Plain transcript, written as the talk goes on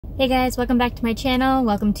Hey guys, welcome back to my channel.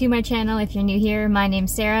 Welcome to my channel if you're new here. My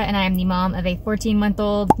name's Sarah and I am the mom of a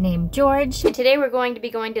 14-month-old named George. And today we're going to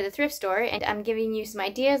be going to the thrift store and I'm giving you some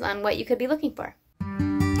ideas on what you could be looking for.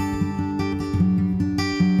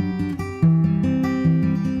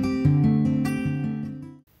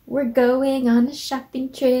 We're going on a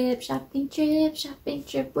shopping trip, shopping trip, shopping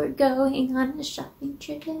trip. We're going on a shopping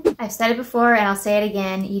trip. I've said it before and I'll say it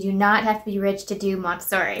again. You do not have to be rich to do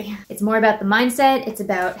Montessori. It's more about the mindset. It's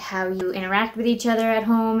about how you interact with each other at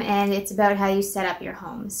home and it's about how you set up your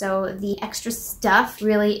home. So the extra stuff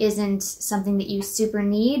really isn't something that you super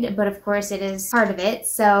need, but of course it is part of it.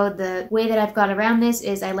 So the way that I've got around this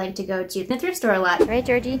is I like to go to the thrift store a lot. All right,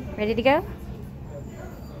 Georgie, ready to go?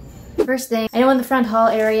 First thing, I know in the front hall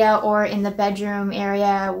area or in the bedroom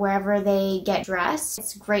area, wherever they get dressed,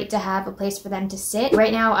 it's great to have a place for them to sit.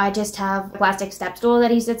 Right now, I just have a plastic step stool that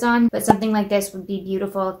he sits on, but something like this would be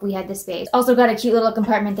beautiful if we had the space. Also got a cute little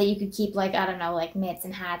compartment that you could keep like, I don't know, like mitts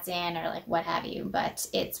and hats in or like what have you, but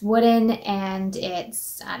it's wooden and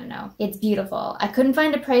it's, I don't know, it's beautiful. I couldn't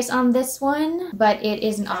find a price on this one, but it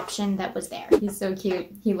is an option that was there. He's so cute.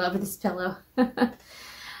 He loved this pillow.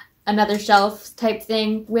 Another shelf type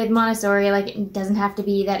thing with Montessori, like it doesn't have to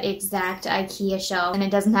be that exact IKEA shelf and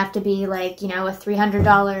it doesn't have to be like, you know, a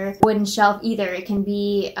 $300 wooden shelf either. It can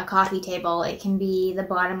be a coffee table, it can be the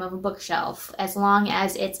bottom of a bookshelf. As long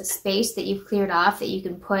as it's a space that you've cleared off that you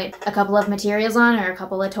can put a couple of materials on or a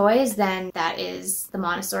couple of toys, then that is the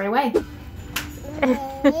Montessori way.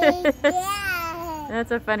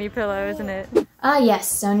 That's a funny pillow, isn't it? Yes,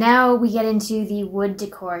 so now we get into the wood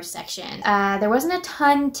decor section. There wasn't a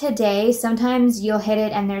ton today. Sometimes you'll hit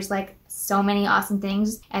it and there's like so many awesome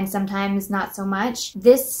things and sometimes not so much.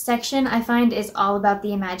 This section I find is all about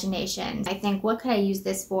the imagination. I think, what could I use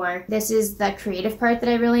this for? This is the creative part that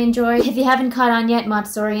I really enjoy. If you haven't caught on yet,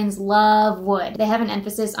 Montessorians love wood. They have an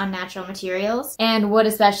emphasis on natural materials and wood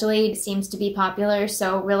especially seems to be popular,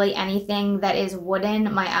 so really anything that is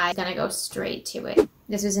wooden, my eye's gonna go straight to it.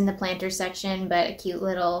 This was in the planter section, but a cute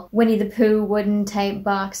little Winnie the Pooh wooden type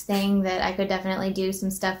box thing that I could definitely do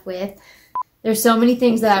some stuff with. There's so many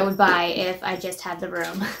things that I would buy if I just had the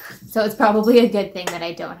room. So it's probably a good thing that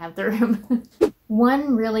I don't have the room.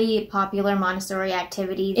 One really popular Montessori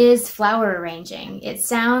activity is flower arranging. It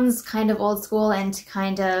sounds kind of old school and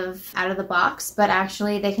kind of out of the box, but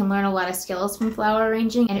actually they can learn a lot of skills from flower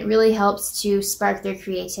arranging and it really helps to spark their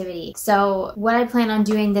creativity. So what I plan on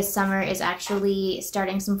doing this summer is actually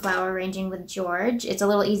starting some flower arranging with George. It's a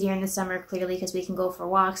little easier in the summer clearly because we can go for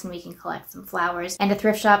walks and we can collect some flowers. And a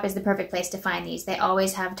thrift shop is the perfect place to find these. They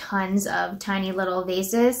always have tons of tiny little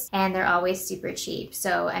vases and they're always super cheap.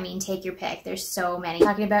 So I mean, take your pick. There's so many.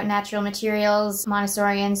 Talking about natural materials,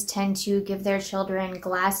 Montessorians tend to give their children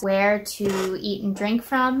glassware to eat and drink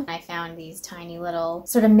from. I found these tiny little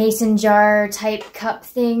sort of mason jar type cup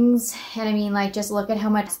things, and I mean, like, just look at how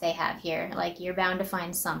much they have here. Like, you're bound to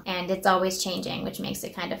find some, and it's always changing, which makes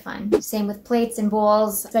it kind of fun. Same with plates and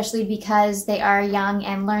bowls, especially because they are young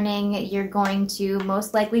and learning. You're going to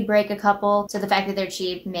most likely break a couple, so the fact that they're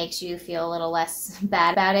cheap makes you feel a little less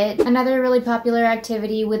bad about it. Another really popular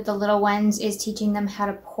activity with the little ones is teaching them how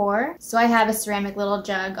to pour. So I have a ceramic little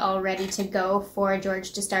jug all ready to go for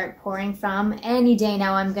George to start pouring from. Any day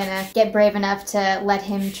now I'm gonna get brave enough to let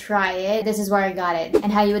him try it. This is where I got it.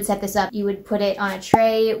 And how you would set this up, you would put it on a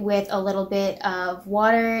tray with a little bit of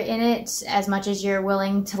water in it, as much as you're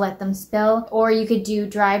willing to let them spill. Or you could do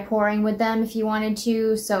dry pouring with them if you wanted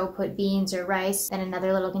to, so put beans or rice in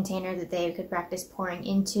another little container that they could practice pouring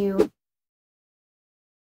into.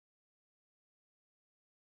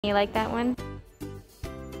 You like that one?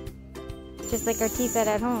 Just like our tea set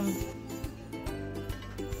at home. We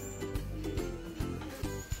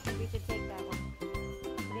should take that one.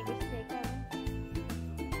 You think we should take that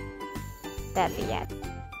one? That's a yes.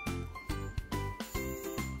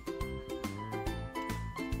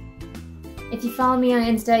 If you follow me on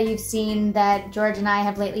Insta, you've seen that George and I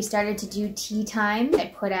have lately started to do tea time. I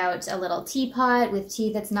put out a little teapot with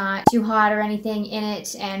tea that's not too hot or anything in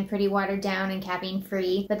it and pretty watered down and caffeine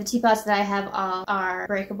free. But the teapots that I have all are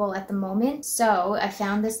breakable at the moment. So I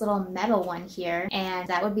found this little metal one here and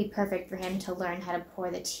that would be perfect for him to learn how to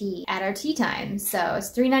pour the tea at our tea time. So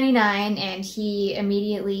it's $3.99 and he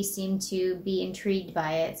immediately seemed to be intrigued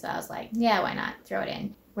by it. So I was like, yeah, why not? Throw it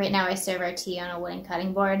in. Right now I serve our tea on a wooden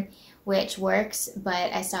cutting board, which works,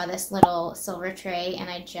 but I saw this little silver tray and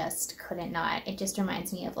I just couldn't not. It just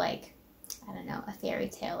reminds me of, like, I don't know, a fairy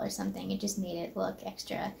tale or something. It just made it look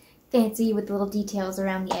extra fancy with little details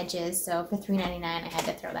around the edges, so for $3.99 I had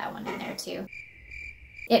to throw that one in there too.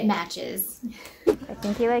 It matches. I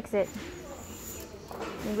think he likes it.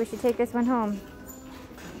 Maybe we should take this one home.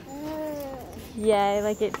 Yeah, I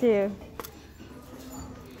like it too.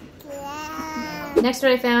 Next,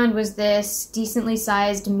 what I found was this decently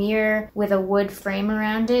sized mirror with a wood frame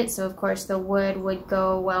around it. So of course the wood would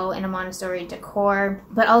go well in a Montessori decor.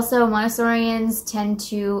 But also Montessorians tend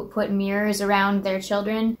to put mirrors around their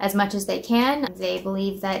children as much as they can. They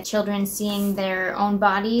believe that children seeing their own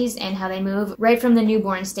bodies and how they move right from the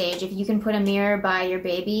newborn stage. If you can put a mirror by your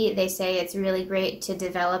baby, they say it's really great to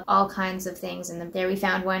develop all kinds of things in them. There we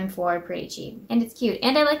found one for pretty cheap. And it's cute.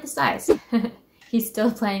 And I like the size. He's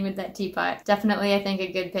still playing with that teapot. Definitely, I think,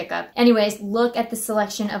 a good pickup. Anyways, look at the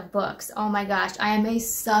selection of books. Oh my gosh, I am a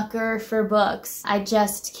sucker for books. I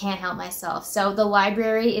just can't help myself. So the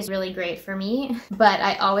library is really great for me, but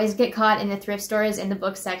I always get caught in the thrift stores in the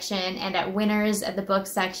book section, and at Winners at the book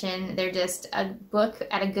section. They're just a book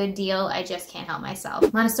at a good deal. I just can't help myself.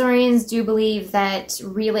 Montessorians do believe that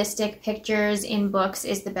realistic pictures in books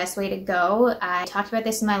is the best way to go. I talked about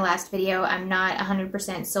this in my last video. I'm not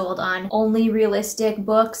 100% sold on only realistic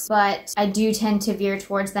books, but I do tend to veer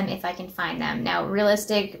towards them if I can find them. Now,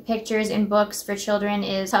 realistic pictures in books for children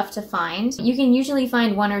is tough to find. You can usually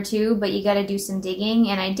find one or two, but you gotta do some digging,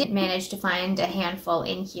 and I did manage to find a handful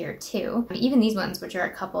in here too. Even these ones, which are a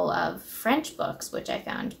couple of French books, which I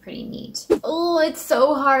found pretty neat. Oh, it's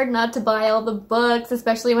so hard not to buy all the books,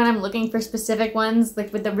 especially when I'm looking for specific ones,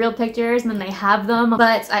 like with the real pictures, and then they have them.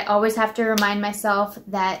 But I always have to remind myself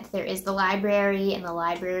that there is the library, and the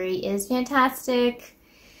library is fantastic.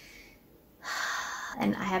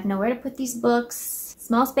 And I have nowhere to put these books.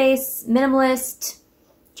 Small space, minimalist,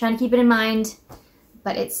 trying to keep it in mind,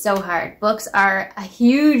 but it's so hard. Books are a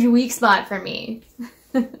huge weak spot for me.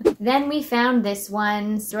 Then we found this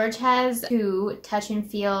one. George has 2 touch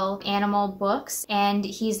and feel animal books, and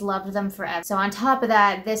he's loved them forever. So on top of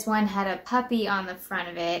that, this one had a puppy on the front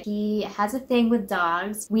of it. He has a thing with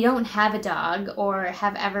dogs. We don't have a dog or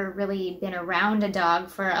have ever really been around a dog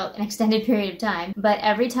for an extended period of time, but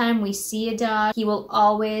every time we see a dog, he will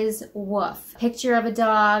always woof. Picture of a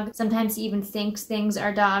dog. Sometimes he even thinks things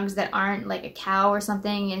are dogs that aren't, like a cow or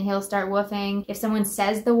something, and he'll start woofing. If someone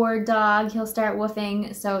says the word dog, he'll start woofing.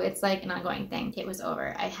 So it's like an ongoing thing. It was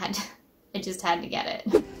over. I just had to get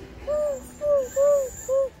it.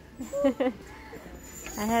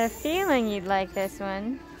 I had a feeling you'd like this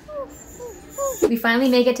one. We finally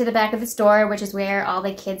make it to the back of the store, which is where all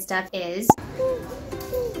the kid stuff is.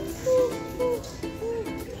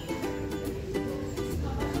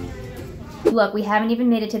 Look, we haven't even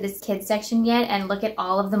made it to this kids section yet, and look at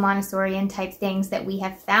all of the Montessorian type things that we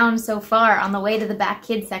have found so far on the way to the back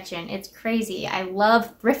kids section. It's crazy. I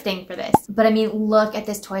love thrifting for this. But I mean, look at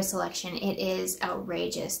this toy selection. It is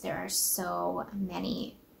outrageous. There are so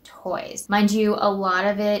many toys. Mind you, a lot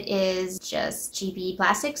of it is just cheapy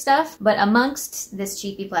plastic stuff, but amongst this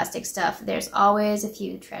cheapy plastic stuff, there's always a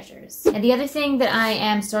few treasures. And the other thing that I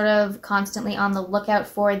am sort of constantly on the lookout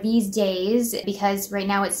for these days, because right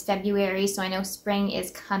now it's February, so I know spring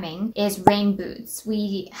is coming, is rain boots.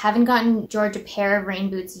 We haven't gotten George a pair of rain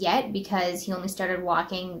boots yet because he only started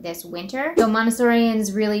walking this winter. So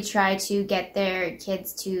Montessorians really try to get their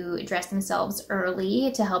kids to dress themselves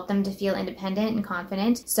early to help them to feel independent and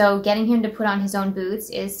confident. So getting him to put on his own boots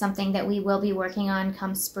is something that we will be working on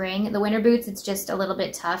come spring. The winter boots, it's just a little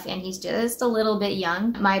bit tough, and he's just a little bit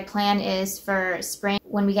young. My plan is for spring,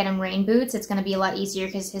 when we get him rain boots, it's going to be a lot easier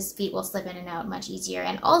because his feet will slip in and out much easier.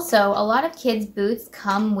 And also, a lot of kids' boots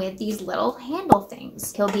come with these little handle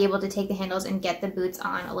things. He'll be able to take the handles and get the boots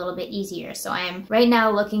on a little bit easier. So I am right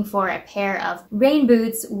now looking for a pair of rain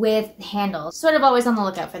boots with handles. Sort of always on the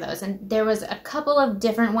lookout for those. And there was a couple of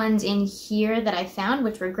different ones in here that I found,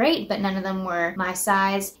 which were great, but none of them were my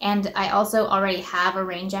size. And I also already have a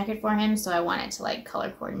rain jacket for him, so I wanted to like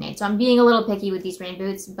color coordinate. So I'm being a little picky with these rain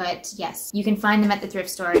boots, but yes, you can find them at the thrift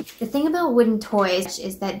store. The thing about wooden toys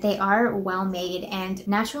is that they are well made, and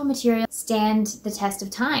natural materials stand the test of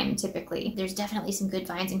time typically. There's definitely some good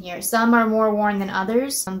finds in here. Some are more worn than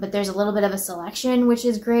others, but there's a little bit of a selection, which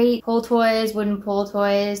is great. Pull toys, wooden pull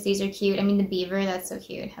toys, these are cute. I mean, the beaver, that's so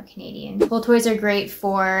cute. How Canadian. Pull toys are great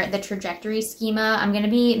for the trajectory schema. I'm going to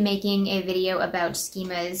be making a video about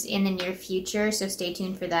schemas in the near future, so stay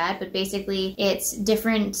tuned for that. But basically, it's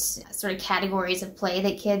different sort of categories of play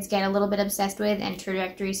that kids get a little bit obsessed with, and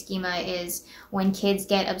trajectory schema is when kids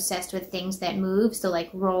get obsessed with things that move, so like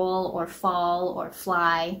roll or fall or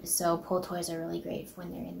fly. So pull toys are really great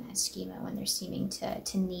when they're in that schema, when they're seeming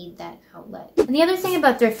to need that outlet. And the other thing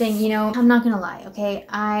about thrifting, you know, I'm not gonna lie, okay?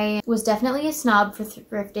 I was definitely a snob for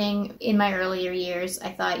thrifting in my earlier years. I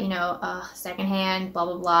thought, you know, secondhand, blah,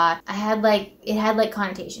 blah, blah. It had like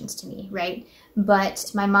connotations to me, right? but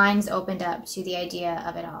my mind's opened up to the idea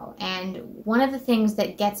of it all. And one of the things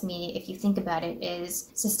that gets me, if you think about it, is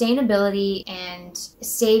sustainability and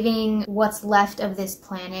saving what's left of this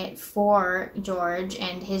planet for George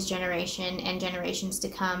and his generation and generations to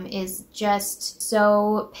come is just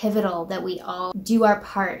so pivotal that we all do our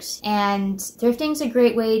part. And thrifting's a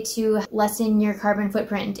great way to lessen your carbon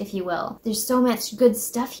footprint, if you will. There's so much good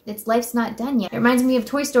stuff. Life's not done yet. It reminds me of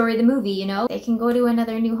Toy Story, the movie, you know? They can go to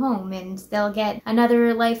another new home and they'll get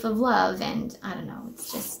another life of love, and I don't know,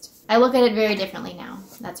 it's just, I look at it very differently now,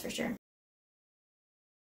 that's for sure.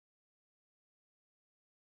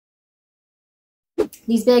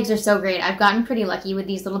 These bags are so great. I've gotten pretty lucky with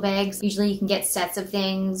these little bags. Usually you can get sets of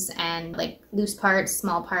things and like loose parts,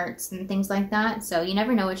 small parts, and things like that. So you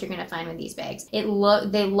never know what you're gonna find with these bags. They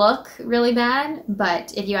look really bad,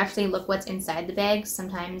 but if you actually look what's inside the bags,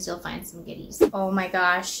 sometimes you'll find some goodies. Oh my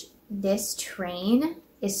gosh, this train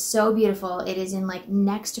is so beautiful. It is in like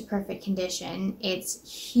next to perfect condition. It's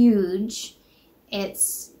huge.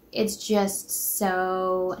 It's just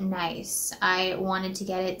so nice. I wanted to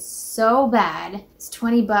get it so bad. It's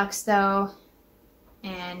 20 bucks though,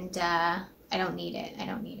 and I don't need it. I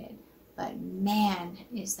don't need it. But man,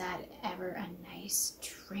 is that ever a nice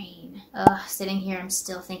train. Ugh, sitting here, I'm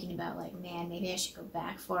still thinking about like, man, maybe I should go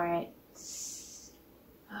back for it.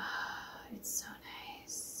 Oh, it's so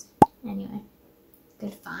nice. Anyway,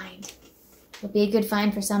 good find. It'll be a good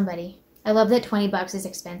find for somebody. I love that 20 bucks is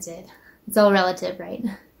expensive. It's all relative, right?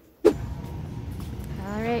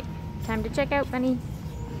 All right, time to check out, bunny.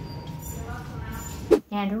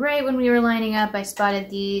 And right when we were lining up, I spotted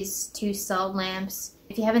these 2 salt lamps.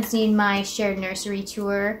 If you haven't seen my shared nursery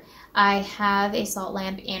tour, I have a salt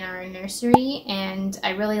lamp in our nursery, and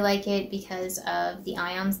I really like it because of the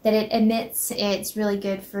ions that it emits. It's really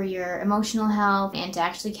good for your emotional health and to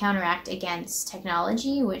actually counteract against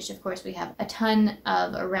technology, which of course we have a ton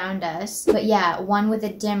of around us. But yeah, one with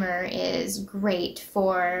a dimmer is great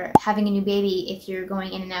for having a new baby if you're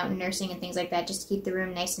going in and out and nursing and things like that, just to keep the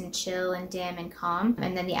room nice and chill and dim and calm.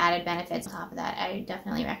 And then the added benefits on top of that, I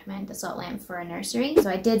definitely recommend the salt lamp for a nursery. So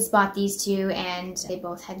I did spot these 2, and they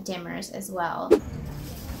both had dimmers as well.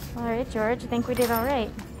 All right, George, I think we did all right.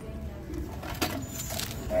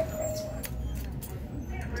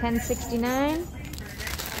 $10.69. I'm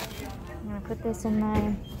gonna put this in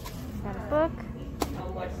my, got a book,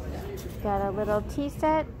 got a little tea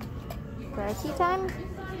set for our tea time,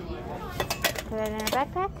 put it in our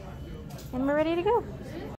backpack, and we're ready to go.